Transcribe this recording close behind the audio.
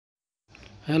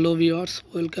Hello viewers,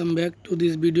 welcome back to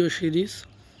this video series.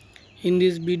 In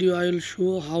this video I will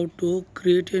show how to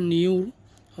create a new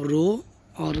row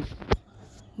or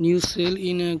new cell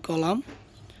in a column.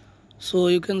 So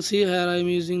you can see here I am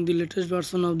using the latest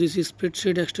version of this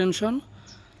spreadsheet extension.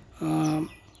 I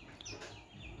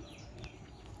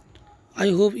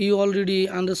hope you already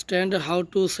understand how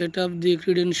to set up the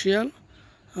credential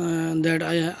that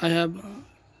I have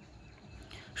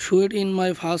showed in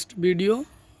my first video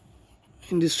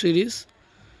in this series.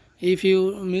 If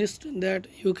you missed that,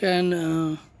 you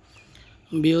can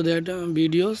view that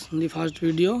videos, the first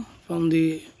video from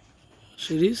the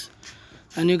series,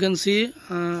 and you can see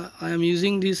I am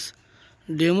using this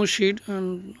demo sheet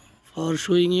for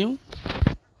showing you.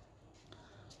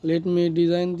 Let me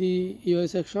design the UI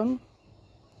section.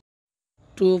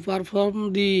 To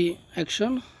perform the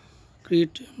action,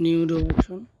 create new row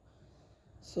action.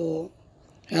 So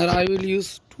here I will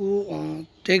use two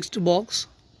text box.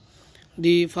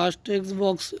 The first text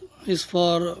box is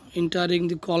for entering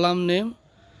the column name,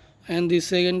 and the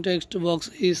second text box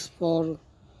is for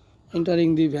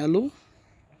entering the value,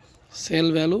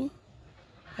 cell value,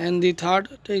 and the third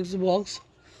text box,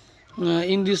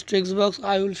 in this text box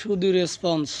I will show the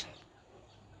response.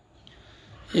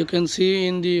 You can see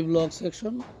in the block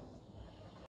section.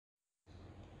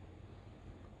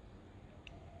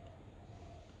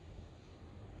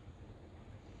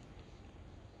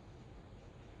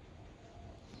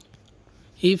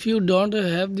 If you don't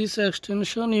have this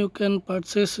extension, you can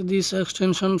purchase this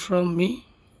extension from me.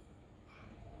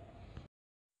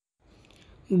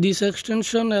 This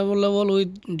extension available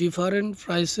with different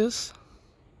prices,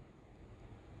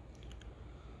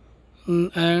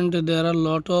 and there are a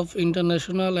lot of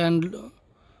international and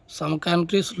some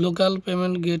countries local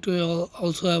payment gateway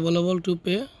also available to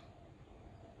pay.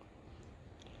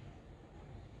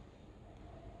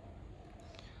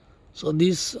 So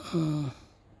this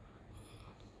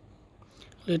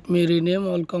let me rename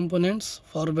all components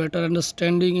for better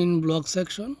understanding in block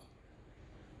section.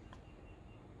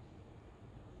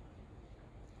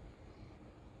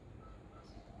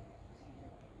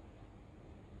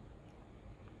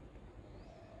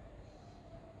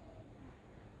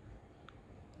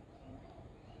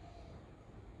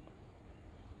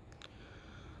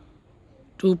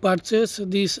 To purchase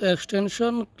this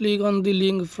extension, click on the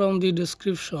link from the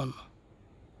description.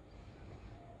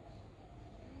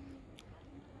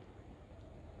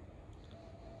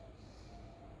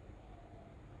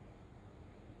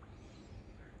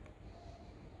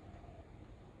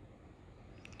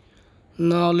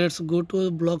 Now let's go to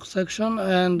the block section,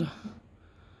 and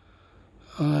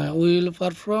we will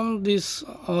perform this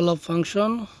all of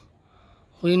function.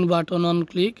 Win button on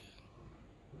click.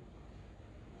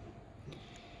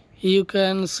 You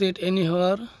can set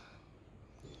anywhere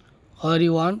where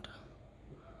you want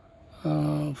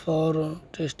for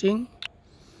testing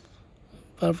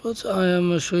purpose. I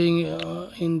am showing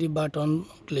in the button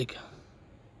click.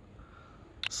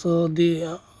 So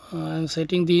I am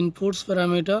setting the inputs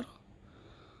parameter,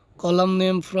 column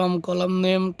name from column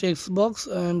name text box,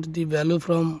 and the value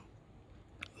from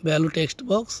value text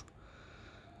box,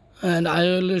 and I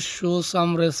will show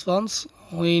some response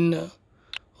when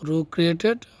row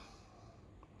created.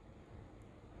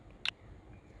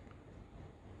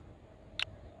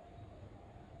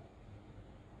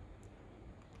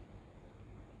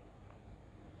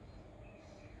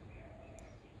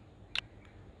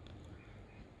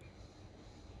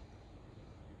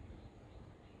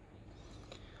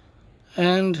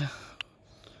 And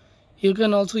you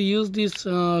can also use this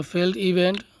failed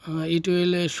event. It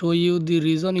will show you the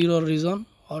reason, error reason,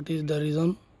 what is the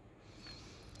reason.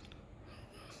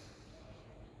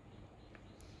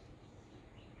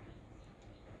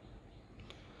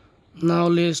 Now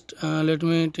let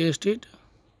me test it.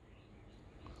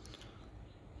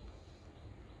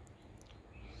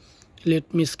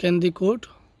 Let me scan the code.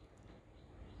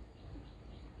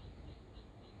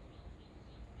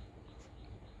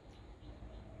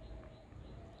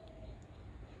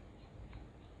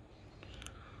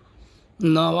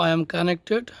 Now I am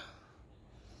connected.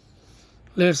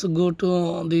 Let's go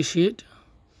to the sheet.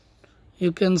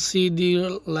 You can see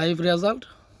the live result.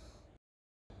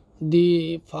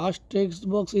 The first text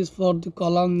box is for the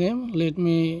column name. Let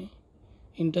me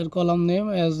enter column name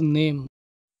as name.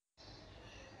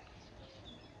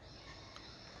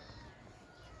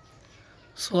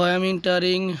 So I am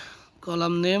entering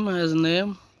column name as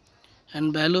name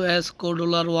and value as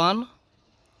Kodular 1.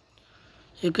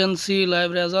 You can see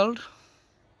live result,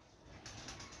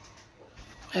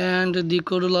 and the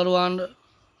Kodular 1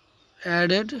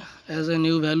 added as a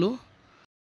new value.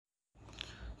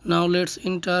 Now let's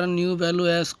enter new value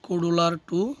as Kodular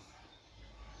 2.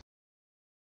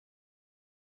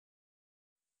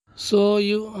 So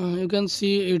you can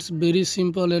see it's very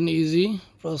simple and easy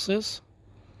process.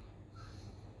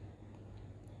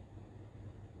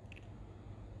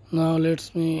 Now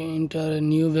let's me enter a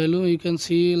new value. You can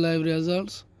see live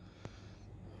results.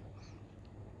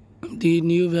 The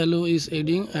new value is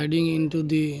adding into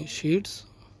the sheets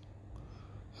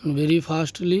very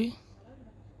fastly.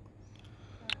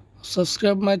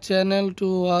 Subscribe my channel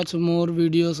to watch more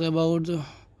videos about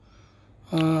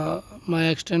my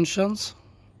extensions.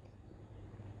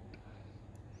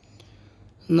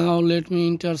 Now let me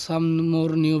enter some more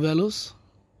new values.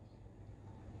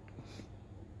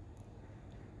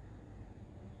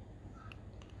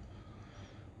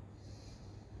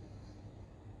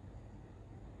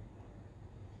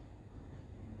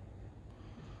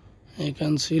 You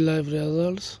can see live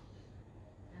results.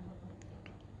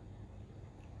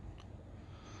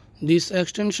 This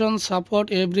extension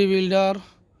support every builder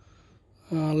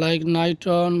like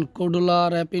Niotron,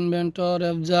 Kodular, App Inventor,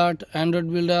 FZ,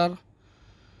 Android Builder.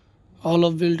 All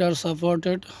of builders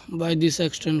supported by this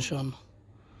extension.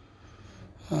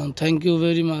 Thank you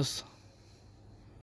very much.